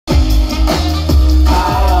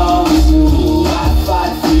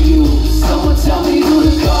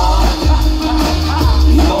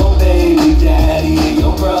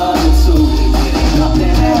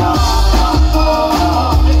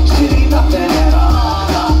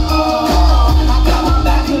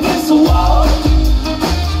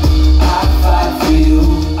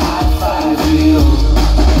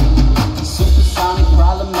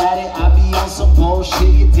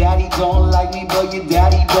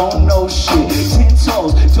don't know shit. 10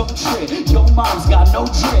 toes, don't trip. Your mom's got no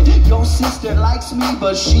drip. Your sister likes me,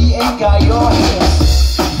 but she ain't got your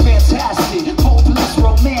hips. Fantastic, hopeless,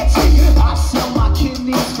 romantic. I sell my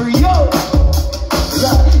kidneys for you.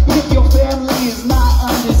 If your family is not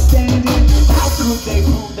understanding, how could they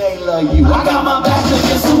prove they love you? I got my back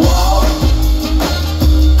against the wall.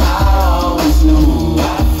 I always knew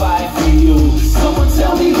I'd fight for you. Someone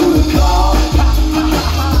tell me who to call.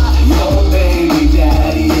 Your baby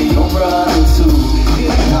daddy and your brother too. It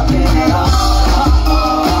ain't nothing at all.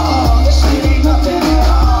 Shit ain't nothing at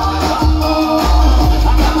all.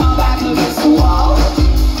 I got my back against the wall.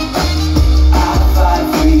 I fight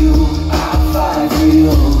for you. I fight for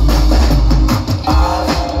you. I've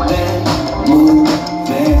been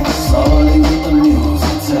moving slowly with the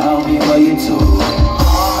music. Tell me what you do.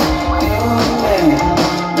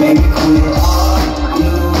 Baby, quit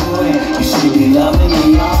arguing. You should be loving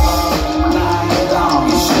me all night long.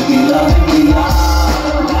 You should be loving me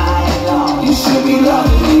all night long. You should be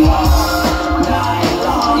loving me all night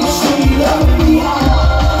long. You should be loving me all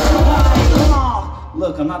night long.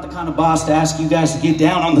 Look, I'm not the kind of boss to ask you guys to get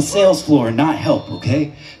down on the sales floor and not help,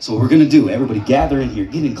 okay? So what we're gonna do, everybody gather in here,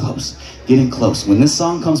 get in close, get in close. When this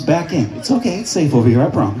song comes back in, it's okay, it's safe over here, I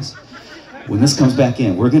promise. When this comes back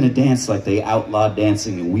in, we're gonna dance like they outlawed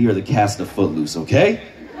dancing and we are the cast of Footloose, okay?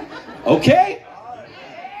 Okay?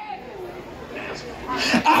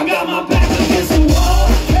 I got my back against the